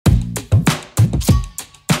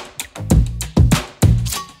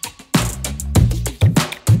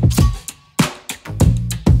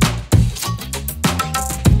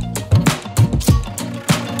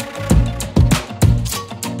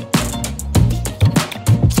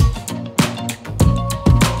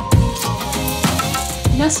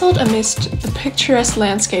Nestled amidst the picturesque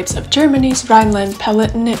landscapes of Germany's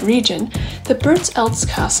Rhineland-Palatinate region, the Burg Eltz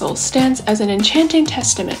Castle stands as an enchanting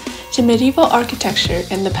testament to medieval architecture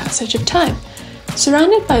and the passage of time.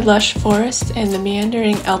 Surrounded by lush forests and the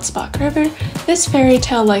meandering Eltzbach River, this fairy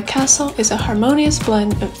tale-like castle is a harmonious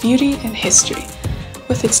blend of beauty and history.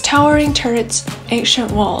 With its towering turrets,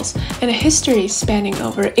 ancient walls, and a history spanning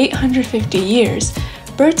over 850 years,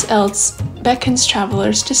 Burg Eltz beckons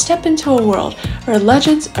travelers to step into a world where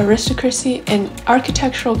legends, aristocracy, and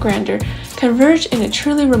architectural grandeur converge in a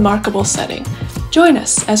truly remarkable setting. Join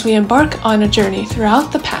us as we embark on a journey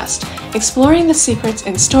throughout the past, exploring the secrets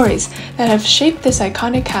and stories that have shaped this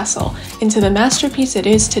iconic castle into the masterpiece it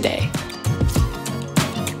is today.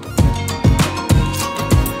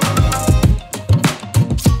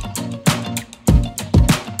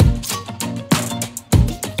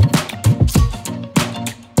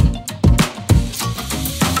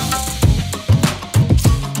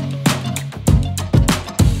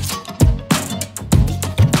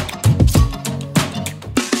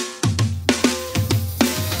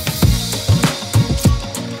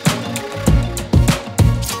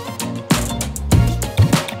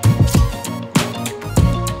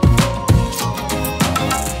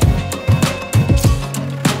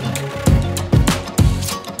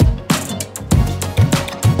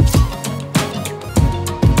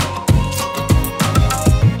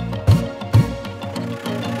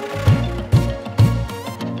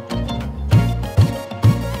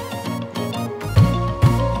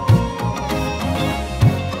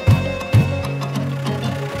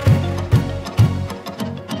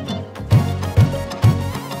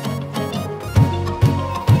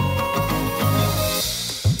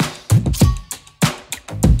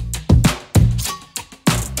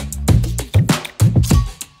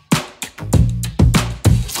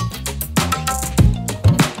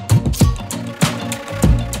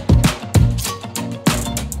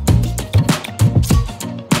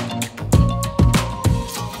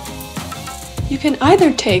 You can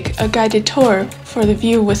either take a guided tour for the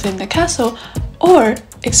view within the castle or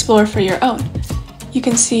explore for your own. You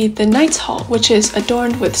can see the Knight's Hall, which is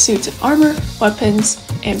adorned with suits of armor, weapons,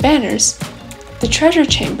 and banners, the Treasure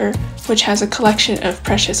Chamber, which has a collection of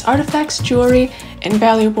precious artifacts, jewelry, and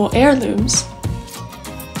valuable heirlooms,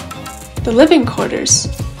 the living quarters,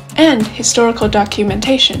 and historical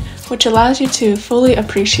documentation, which allows you to fully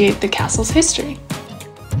appreciate the castle's history.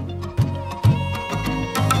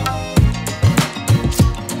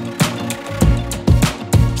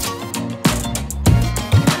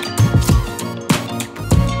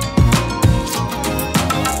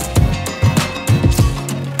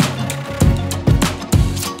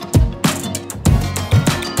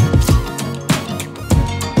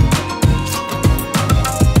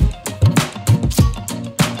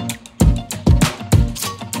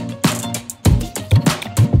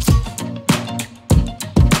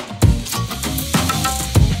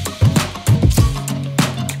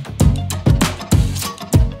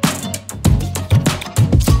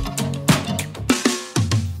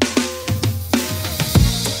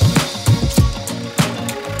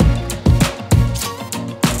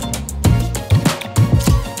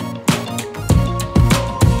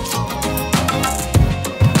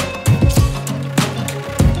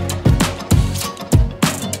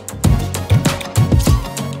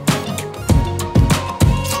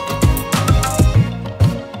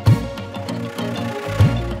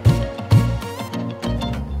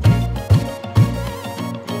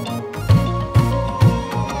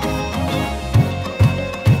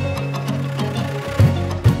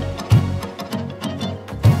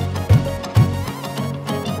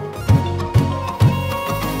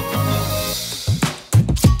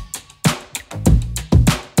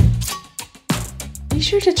 Be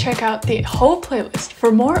sure to check out the whole playlist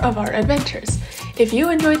for more of our adventures. If you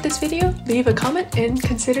enjoyed this video, leave a comment and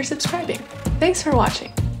consider subscribing. Thanks for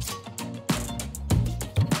watching.